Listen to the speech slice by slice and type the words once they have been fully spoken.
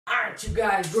Aren't you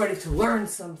guys ready to learn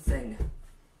something?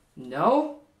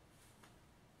 No?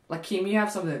 Lakeem, you have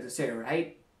something to say,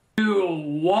 right? You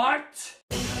what?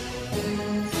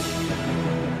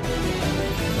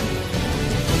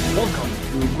 Welcome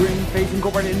to Grin Face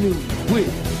Incorporated News with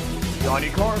Johnny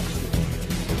Clarkson,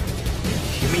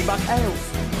 Jimmy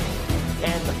Buckhouse,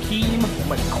 and Lakeem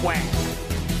McQuack.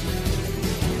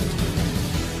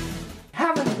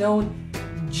 Haven't known,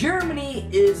 Germany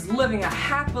is living a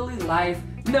happily life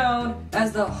known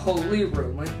as the Holy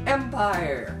Roman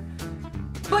Empire.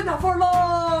 But not for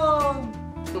long!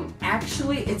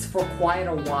 Actually, it's for quite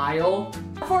a while.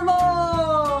 Not for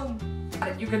long!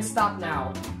 You can stop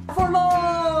now. Not for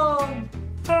long!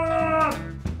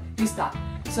 You stop.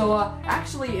 So,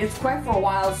 actually, it's quite for a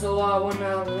while. So,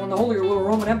 when the Holy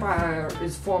Roman Empire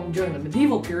is formed during the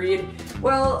medieval period,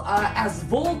 well, as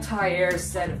Voltaire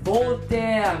said,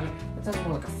 Voltaire, that sounds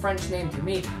more like a French name to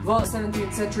me, well,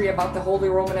 17th century about the Holy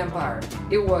Roman Empire.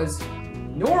 It was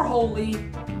nor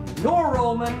holy, nor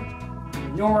Roman,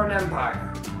 nor an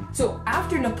empire. So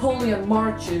after Napoleon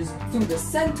marches through the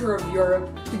center of Europe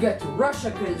to get to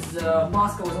Russia, because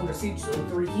Moscow was under siege,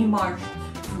 so he marched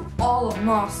through all of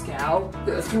Moscow,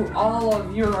 through all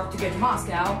of Europe to get to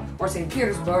Moscow, or St.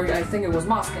 Petersburg, I think it was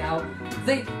Moscow.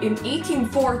 In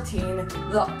 1814,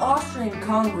 the Austrian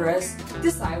Congress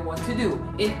decided what to do.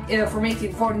 From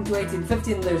 1814 to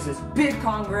 1815, there's this big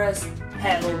Congress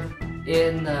held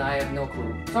in, I have no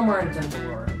clue, somewhere in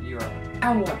Central Europe.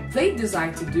 And what they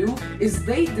decide to do is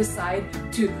they decide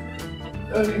to,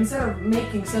 instead of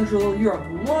making Central Europe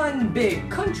one big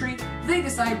country, they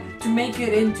decide to make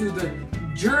it into the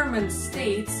German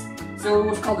states. So it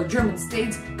was called the German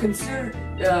states, considered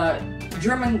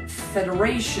German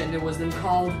Federation it was then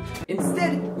called.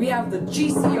 Instead, we have the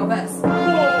GC of S.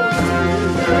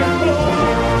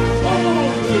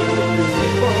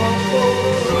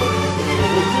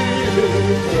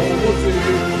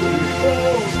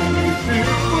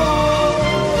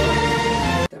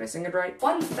 Did I sing it right?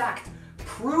 Fun fact,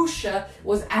 Prussia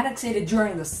was annexated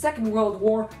during the Second World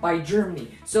War by Germany.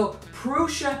 So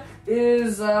Prussia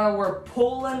is where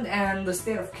Poland and the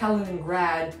state of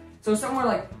Kaliningrad, so somewhere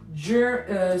like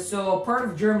so part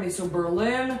of Germany, so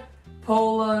Berlin,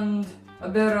 Poland, a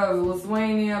bit of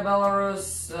Lithuania,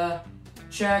 Belarus,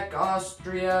 Czech,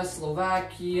 Austria,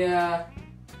 Slovakia.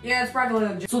 Yeah, it's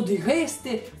practically. So die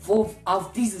Reste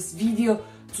auf dieses Video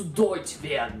zu Deutsch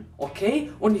werden,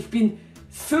 okay? Und ich bin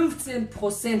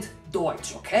 15%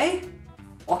 Deutsch, okay?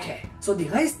 Okay, so die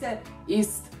Reste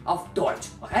ist auf Deutsch,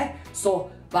 okay? So,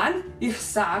 wann ich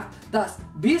sag, dass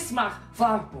Bismarck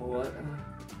war...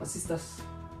 Was ist das?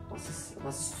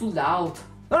 Was ist zu laut?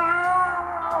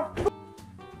 Ah!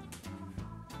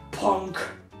 Punk!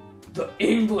 The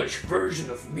English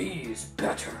version of me is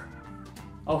better.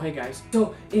 Oh, hey guys.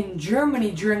 So, in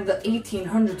Germany during the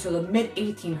 1800s, or the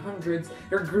mid-1800s,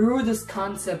 there grew this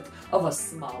concept of a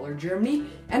smaller Germany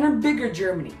and a bigger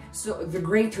Germany. So, the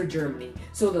Greater Germany.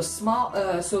 So, the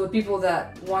people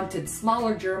that wanted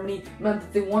smaller Germany meant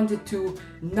that they wanted to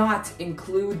not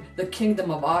include the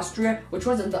Kingdom of Austria, which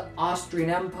wasn't the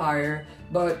Austrian Empire,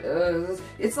 but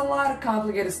it's a lot of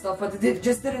complicated stuff, but they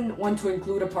just didn't want to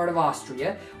include a part of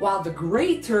Austria, while the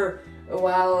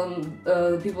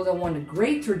people that wanted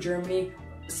Greater Germany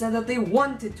said that they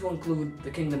wanted to include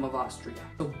the Kingdom of Austria.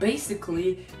 So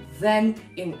basically, then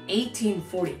in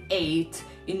 1848,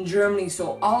 in Germany,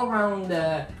 so all around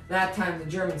that time, the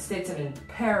German states and in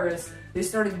Paris, they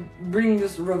started bringing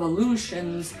this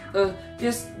revolutions,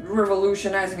 just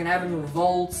revolutionizing and having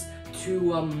revolts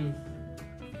to,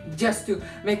 just to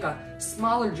make a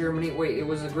smaller Germany. Wait, it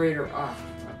was a greater,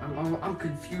 I'm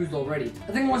confused already.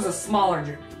 I think it was a smaller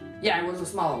Germany. Yeah, it was a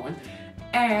smaller one,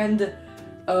 and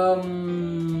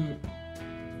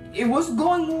it was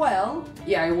going well.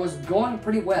 Yeah, it was going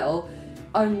pretty well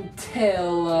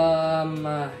until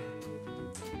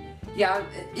yeah,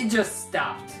 it just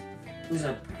stopped. It was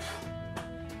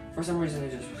for some reason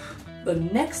it just. The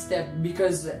next step,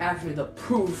 because after the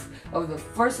proof of the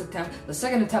first attempt, the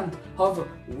second attempt, however,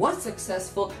 was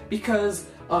successful because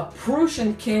a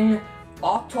Prussian king,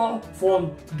 Otto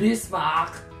von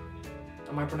Bismarck.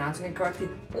 Am I pronouncing it correctly?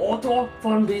 Otto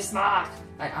von Bismarck!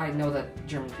 I know that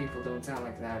German people don't sound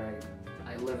like that.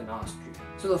 I live in Austria.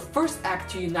 So the first act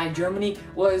to unite Germany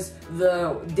was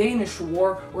the Danish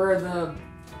War, where the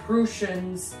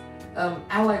Prussians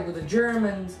allied with the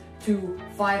Germans to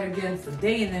fight against the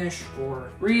Danish for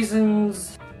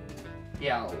reasons...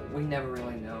 Yeah, we never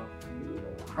really know.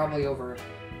 Probably over...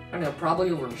 I don't know,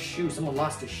 probably over a shoe. Someone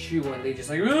lost a shoe and they just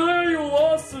like, you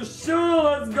lost a shoe,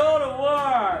 let's go to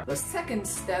war! The second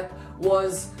step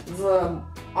was the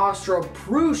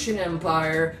Austro-Prussian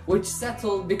Empire, which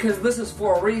settled, because this is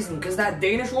for a reason, because that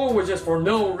Danish war was just for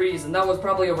no reason. That was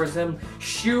probably over some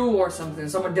shoe or something.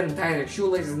 Someone didn't tie their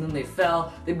shoelaces and then they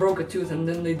fell, they broke a tooth, and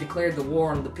then they declared the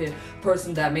war on the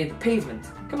person that made the pavement.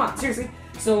 Come on, seriously.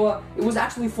 So it was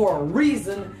actually for a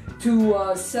reason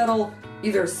to settle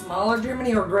either smaller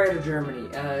Germany or greater Germany.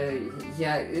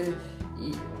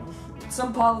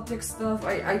 Some politics stuff,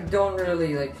 I don't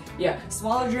really like. Yeah,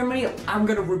 smaller Germany, I'm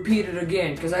gonna repeat it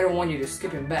again because I don't want you to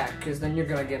skip it back, because then you're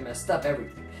gonna get messed up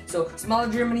everything. So smaller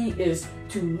Germany is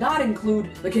to not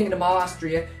include the Kingdom of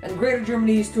Austria, and greater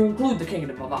Germany is to include the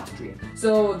Kingdom of Austria.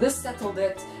 So this settled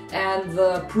it, and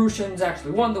the Prussians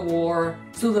actually won the war.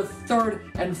 So the third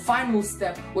and final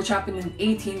step, which happened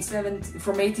in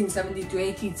from 1870 to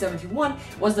 1871,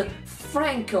 was the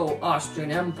Franco-Austrian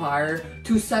Empire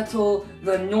to settle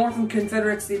the Northern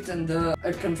Confederate States and the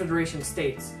Confederation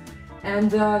States.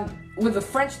 And with the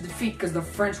French defeat, because the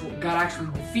French got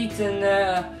actually defeated,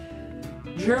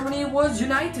 Germany was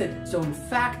united. So in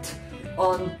fact,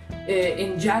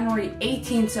 in January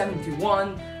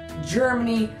 1871,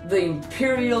 Germany, the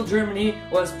Imperial Germany,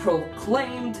 was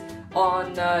proclaimed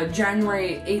on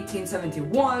January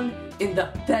 1871 in the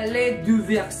Palais du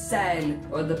Versailles,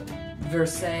 or the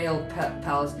Versailles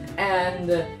Palace, and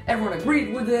everyone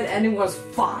agreed with it, and it was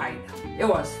fine. It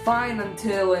was fine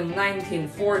until in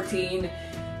 1914,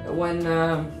 when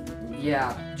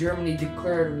Germany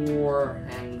declared war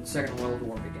and Second World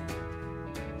War began.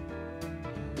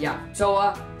 Yeah,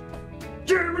 so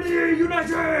Germany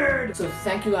united! So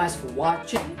thank you guys for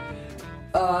watching.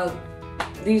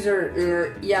 These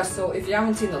are, so if you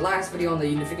haven't seen the last video on the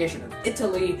unification of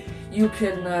Italy, you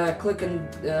can click on,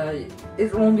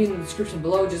 it won't be in the description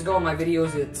below, just go on my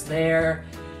videos, it's there.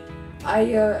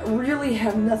 I really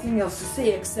have nothing else to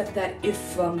say except that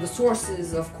if the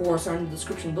sources, of course, are in the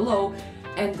description below,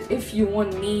 and if you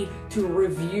want me to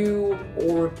review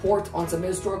or report on some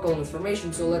historical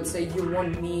information, so let's say you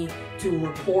want me to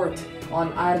report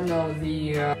on, I don't know,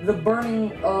 the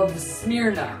burning of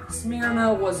Smyrna.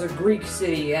 Smyrna was a Greek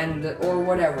city, or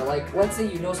whatever. Like, let's say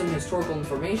you know some historical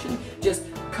information, just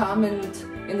comment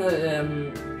in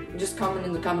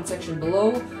the comment section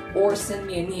below, or send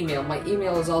me an email. My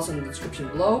email is also in the description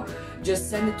below. Just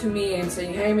send it to me and say,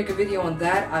 hey, make a video on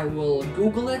that. I will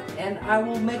Google it and I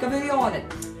will make a video on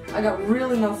it. I got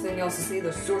really nothing else to say.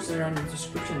 The sources are in the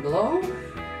description below.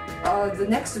 The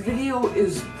next video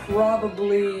is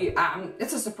probably,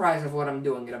 it's a surprise of what I'm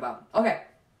doing it about. Okay,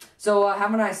 so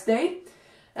have a nice day,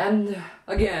 and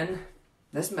again,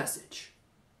 this message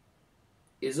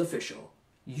is official.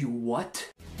 You what?